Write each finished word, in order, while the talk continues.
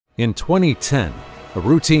In 2010, a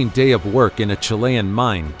routine day of work in a Chilean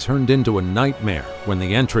mine turned into a nightmare when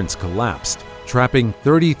the entrance collapsed, trapping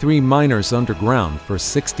 33 miners underground for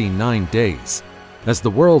 69 days. As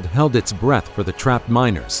the world held its breath for the trapped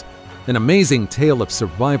miners, an amazing tale of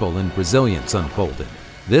survival and resilience unfolded.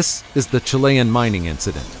 This is the Chilean mining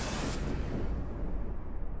incident.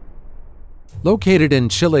 Located in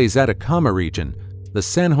Chile's Atacama region, the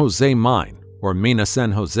San Jose mine, or Mina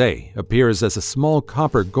San Jose, appears as a small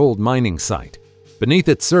copper-gold mining site. Beneath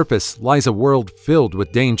its surface lies a world filled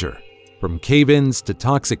with danger. From cave-ins to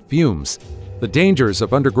toxic fumes, the dangers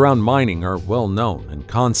of underground mining are well known and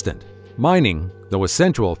constant. Mining, though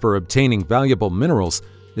essential for obtaining valuable minerals,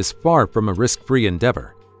 is far from a risk-free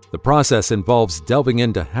endeavor. The process involves delving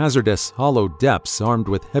into hazardous, hollow depths armed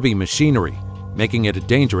with heavy machinery, making it a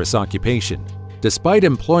dangerous occupation. Despite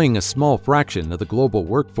employing a small fraction of the global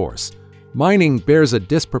workforce, mining bears a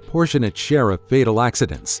disproportionate share of fatal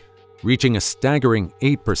accidents, reaching a staggering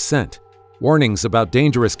 8%. Warnings about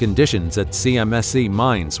dangerous conditions at CMSC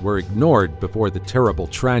mines were ignored before the terrible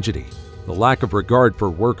tragedy. The lack of regard for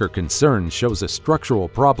worker concerns shows a structural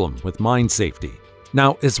problem with mine safety.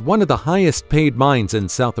 Now, as one of the highest-paid mines in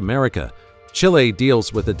South America, Chile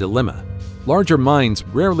deals with a dilemma. Larger mines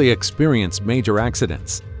rarely experience major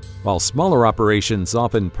accidents, while smaller operations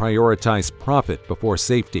often prioritize profit before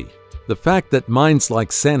safety. The fact that mines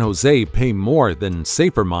like San Jose pay more than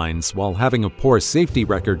safer mines while having a poor safety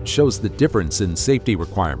record shows the difference in safety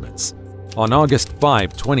requirements. On August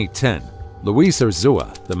 5, 2010, Luis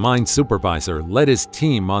Urzua, the mine supervisor, led his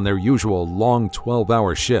team on their usual long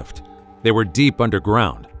 12-hour shift. They were deep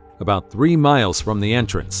underground, about 3 miles from the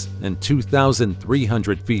entrance and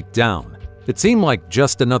 2,300 feet down. It seemed like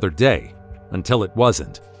just another day, until it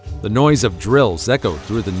wasn't. The noise of drills echoed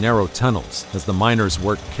through the narrow tunnels as the miners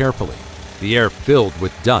worked carefully, the air filled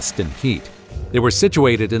with dust and heat. They were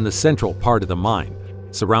situated in the central part of the mine,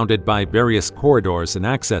 surrounded by various corridors and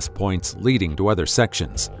access points leading to other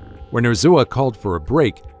sections. When Urzua called for a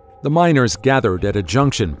break, the miners gathered at a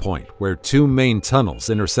junction point where 2 main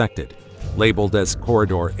tunnels intersected, labeled as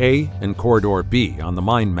Corridor A and Corridor B on the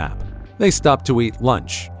mine map. They stopped to eat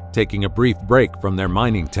lunch, taking a brief break from their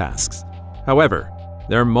mining tasks. However,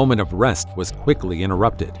 their moment of rest was quickly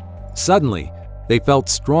interrupted. Suddenly, they felt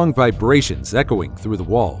strong vibrations echoing through the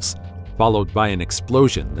walls, followed by an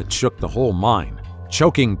explosion that shook the whole mine.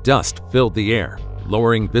 Choking dust filled the air,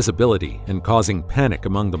 lowering visibility and causing panic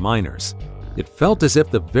among the miners. It felt as if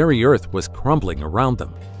the very earth was crumbling around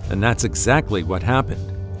them, and that's exactly what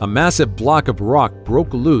happened. A massive block of rock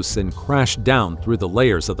broke loose and crashed down through the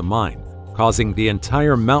layers of the mine, causing the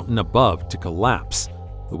entire mountain above to collapse.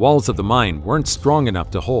 The walls of the mine weren't strong enough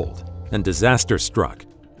to hold, and disaster struck.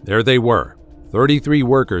 There they were, 33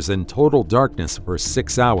 workers in total darkness for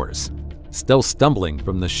 6 hours, still stumbling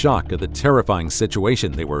from the shock of the terrifying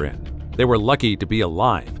situation they were in. They were lucky to be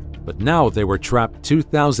alive, but now they were trapped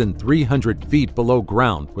 2,300 feet below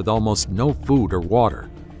ground with almost no food or water.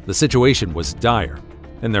 The situation was dire,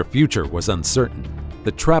 and their future was uncertain.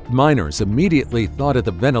 The trapped miners immediately thought of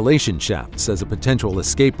the ventilation shafts as a potential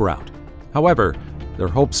escape route. However, their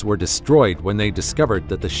hopes were destroyed when they discovered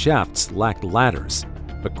that the shafts lacked ladders,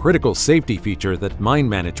 a critical safety feature that mine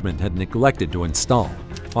management had neglected to install.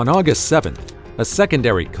 On August 7th, a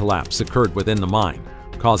secondary collapse occurred within the mine,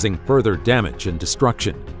 causing further damage and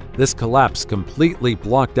destruction. This collapse completely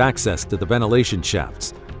blocked access to the ventilation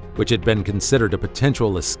shafts, which had been considered a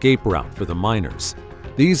potential escape route for the miners.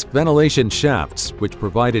 These ventilation shafts, which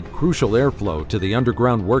provided crucial airflow to the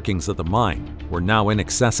underground workings of the mine, were now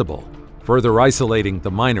inaccessible, further isolating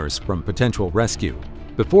the miners from potential rescue.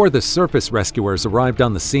 Before the surface rescuers arrived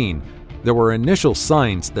on the scene, there were initial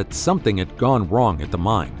signs that something had gone wrong at the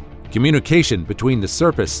mine. Communication between the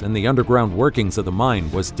surface and the underground workings of the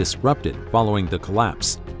mine was disrupted following the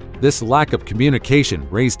collapse. This lack of communication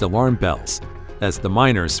raised alarm bells, as the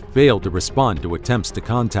miners failed to respond to attempts to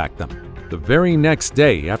contact them. The very next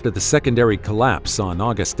day after the secondary collapse on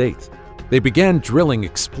August 8th, they began drilling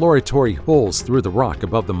exploratory holes through the rock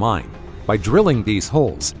above the mine. By drilling these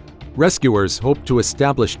holes, rescuers hoped to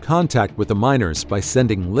establish contact with the miners by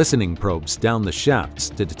sending listening probes down the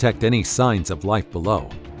shafts to detect any signs of life below.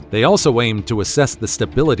 They also aimed to assess the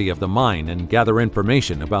stability of the mine and gather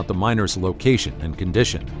information about the miners' location and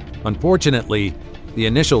condition. Unfortunately, the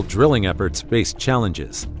initial drilling efforts faced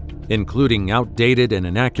challenges, including outdated and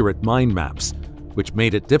inaccurate mine maps, which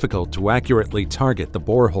made it difficult to accurately target the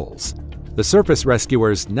boreholes. The surface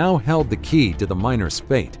rescuers now held the key to the miners'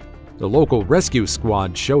 fate. The local rescue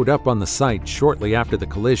squad showed up on the site shortly after the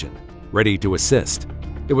collision, ready to assist.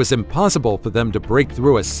 It was impossible for them to break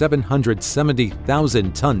through a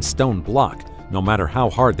 770,000-ton stone block no matter how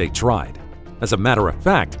hard they tried. As a matter of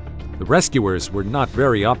fact, the rescuers were not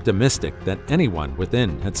very optimistic that anyone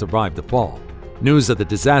within had survived the fall. News of the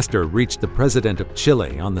disaster reached the president of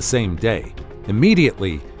Chile on the same day.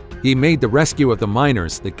 Immediately, he made the rescue of the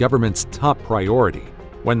miners the government's top priority.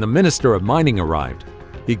 When the Minister of Mining arrived,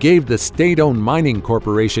 he gave the state-owned mining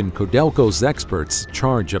corporation Codelco's experts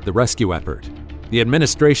charge of the rescue effort. The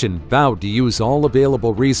administration vowed to use all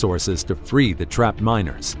available resources to free the trapped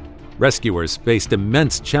miners. Rescuers faced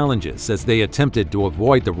immense challenges as they attempted to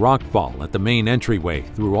avoid the rockfall at the main entryway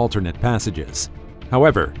through alternate passages.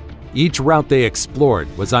 However, each route they explored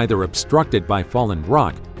was either obstructed by fallen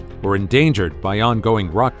rock or endangered by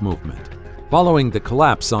ongoing rock movement. Following the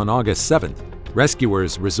collapse on August 7th,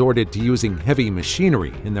 rescuers resorted to using heavy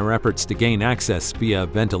machinery in their efforts to gain access via a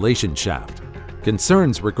ventilation shaft.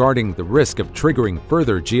 Concerns regarding the risk of triggering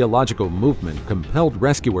further geological movement compelled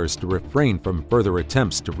rescuers to refrain from further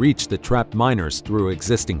attempts to reach the trapped miners through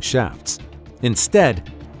existing shafts.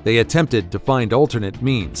 Instead, they attempted to find alternate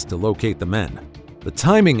means to locate the men. The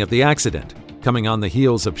timing of the accident, coming on the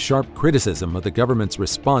heels of sharp criticism of the government's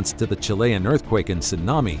response to the Chilean earthquake and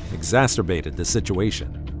tsunami, exacerbated the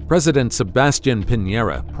situation. President Sebastián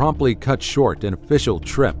Piñera promptly cut short an official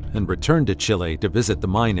trip and returned to Chile to visit the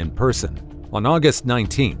mine in person. On August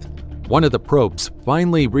 19th, one of the probes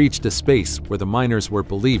finally reached a space where the miners were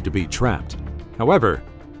believed to be trapped. However,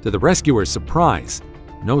 to the rescuers' surprise,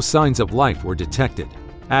 no signs of life were detected,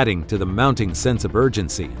 adding to the mounting sense of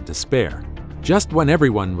urgency and despair. Just when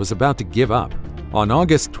everyone was about to give up, on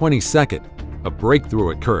August 22nd, a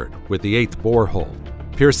breakthrough occurred with the 8th borehole,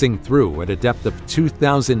 piercing through at a depth of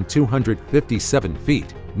 2,257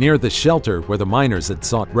 feet, near the shelter where the miners had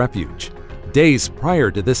sought refuge. Days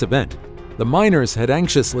prior to this event, the miners had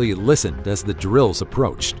anxiously listened as the drills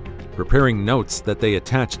approached, preparing notes that they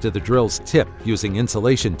attached to the drill's tip using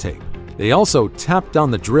insulation tape. They also tapped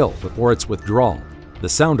on the drill before its withdrawal, the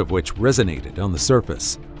sound of which resonated on the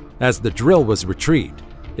surface. As the drill was retrieved,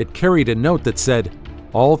 it carried a note that said,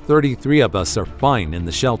 "All 33 of us are fine in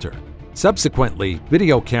the shelter." Subsequently,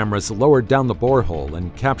 video cameras lowered down the borehole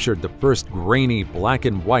and captured the first grainy black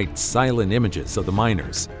and white silent images of the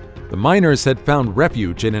miners. The miners had found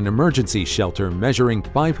refuge in an emergency shelter measuring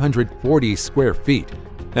 540 square feet,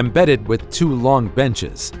 embedded with 2 long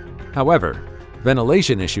benches. However,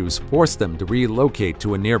 ventilation issues forced them to relocate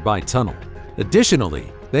to a nearby tunnel.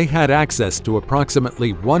 Additionally, they had access to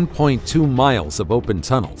approximately 1.2 miles of open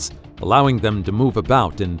tunnels, allowing them to move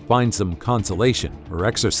about and find some consolation or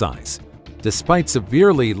exercise. Despite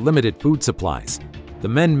severely limited food supplies, the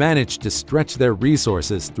men managed to stretch their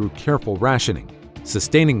resources through careful rationing,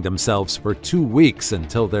 sustaining themselves for 2 weeks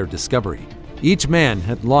until their discovery. Each man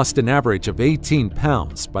had lost an average of 18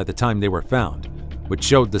 pounds by the time they were found, which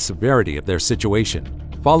showed the severity of their situation.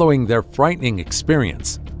 Following their frightening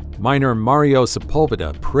experience, miner Mario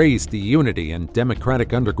Sepulveda praised the unity and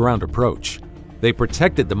democratic underground approach. They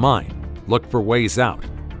protected the mine, looked for ways out,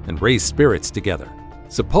 and raised spirits together.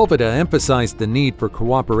 Sepulveda emphasized the need for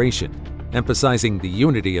cooperation, emphasizing the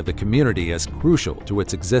unity of the community as crucial to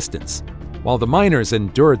its existence. While the miners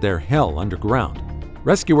endured their hell underground,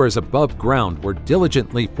 rescuers above ground were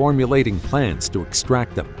diligently formulating plans to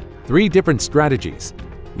extract them. 3 different strategies,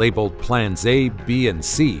 labeled Plans A, B, and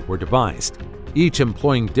C, were devised, each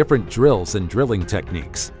employing different drills and drilling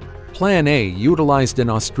techniques. Plan A utilized an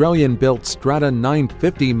Australian-built Strata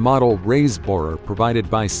 950 model raise borer provided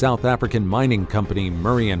by South African mining company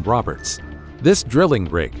Murray & Roberts. This drilling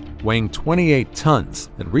rig, weighing 28 tons,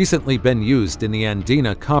 had recently been used in the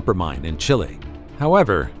Andina copper mine in Chile.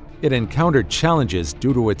 However, it encountered challenges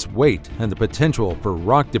due to its weight and the potential for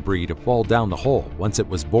rock debris to fall down the hole once it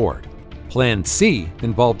was bored. Plan C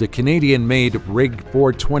involved a Canadian-made Rig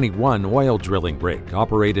 421 oil drilling rig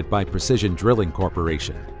operated by Precision Drilling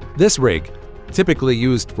Corporation. This rig, typically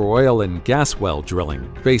used for oil and gas well drilling,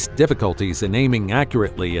 faced difficulties in aiming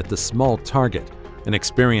accurately at the small target and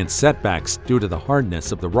experienced setbacks due to the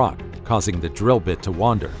hardness of the rock, causing the drill bit to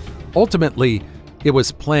wander. Ultimately, it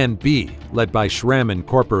was Plan B, led by Schramm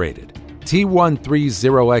Incorporated,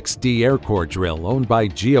 T130XD air core drill owned by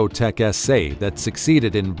Geotech SA, that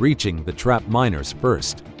succeeded in reaching the trapped miners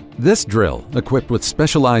first. This drill, equipped with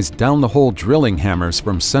specialized down-the-hole drilling hammers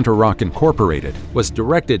from Center Rock Incorporated, was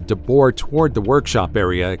directed to bore toward the workshop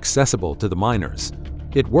area accessible to the miners.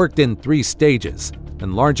 It worked in 3 stages,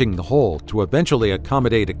 enlarging the hole to eventually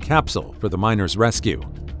accommodate a capsule for the miners' rescue.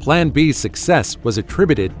 Plan B's success was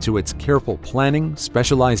attributed to its careful planning,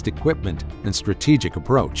 specialized equipment, and strategic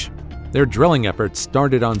approach. Their drilling efforts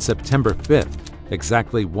started on September 5th,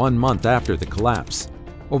 exactly 1 month after the collapse.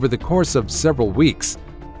 Over the course of several weeks,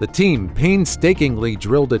 The team painstakingly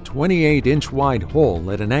drilled a 28-inch wide hole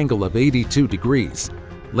at an angle of 82 degrees,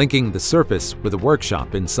 linking the surface with a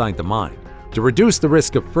workshop inside the mine. To reduce the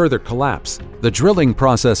risk of further collapse, the drilling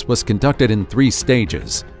process was conducted in 3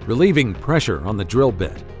 stages, relieving pressure on the drill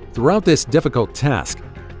bit. Throughout this difficult task,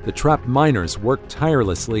 the trapped miners worked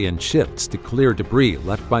tirelessly in shifts to clear debris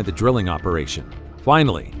left by the drilling operation.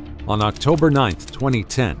 Finally, on October 9,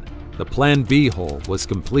 2010, the Plan B hole was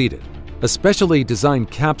completed. A specially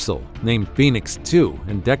designed capsule named Phoenix 2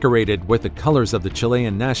 and decorated with the colors of the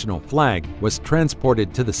Chilean national flag was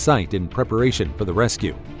transported to the site in preparation for the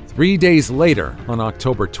rescue. 3 days later, on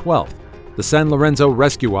October 12th, the San Lorenzo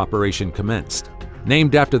rescue operation commenced.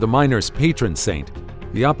 Named after the miners' patron saint,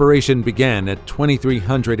 the operation began at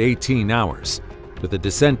 2318 hours with the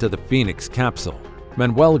descent of the Phoenix capsule.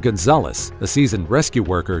 Manuel Gonzalez, a seasoned rescue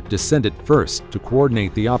worker, descended first to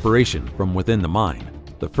coordinate the operation from within the mine.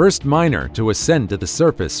 The first miner to ascend to the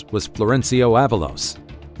surface was Florencio Avalos,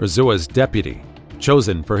 Urzúa's deputy,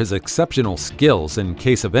 chosen for his exceptional skills in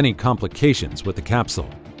case of any complications with the capsule.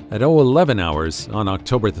 At 011 hours on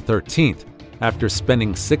October the 13th, after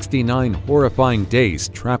spending 69 horrifying days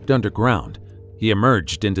trapped underground, he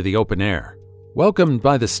emerged into the open air. Welcomed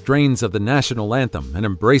by the strains of the national anthem and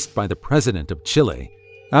embraced by the president of Chile,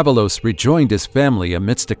 Avalos rejoined his family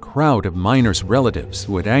amidst a crowd of miners' relatives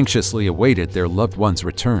who had anxiously awaited their loved one's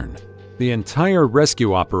return. The entire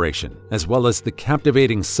rescue operation, as well as the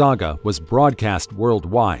captivating saga, was broadcast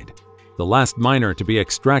worldwide. The last miner to be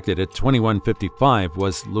extracted at 2155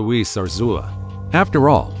 was Luis Urzúa. After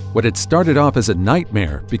all, what had started off as a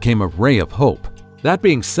nightmare became a ray of hope. That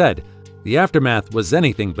being said, the aftermath was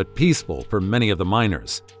anything but peaceful for many of the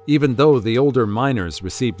miners. Even though the older miners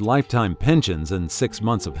received lifetime pensions and 6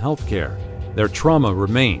 months of health care, their trauma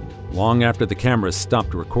remained long after the cameras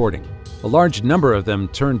stopped recording. A large number of them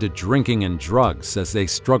turned to drinking and drugs as they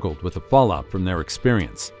struggled with the fallout from their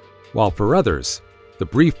experience, while for others, the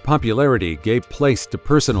brief popularity gave place to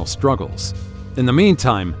personal struggles. In the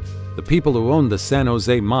meantime, the people who owned the San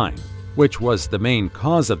Jose mine, which was the main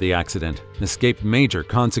cause of the accident, escaped major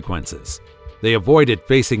consequences. They avoided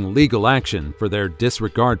facing legal action for their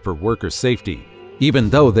disregard for worker safety, even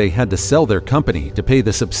though they had to sell their company to pay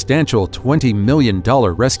the substantial $20 million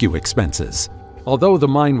rescue expenses. Although the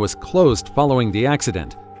mine was closed following the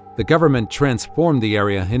accident, the government transformed the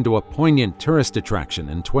area into a poignant tourist attraction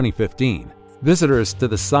in 2015. Visitors to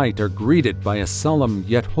the site are greeted by a solemn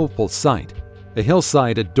yet hopeful sight, a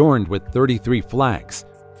hillside adorned with 33 flags,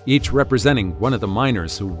 each representing one of the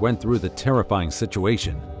miners who went through the terrifying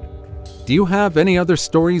situation. Do you have any other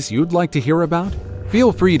stories you'd like to hear about?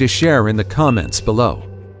 Feel free to share in the comments below.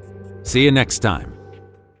 See you next time.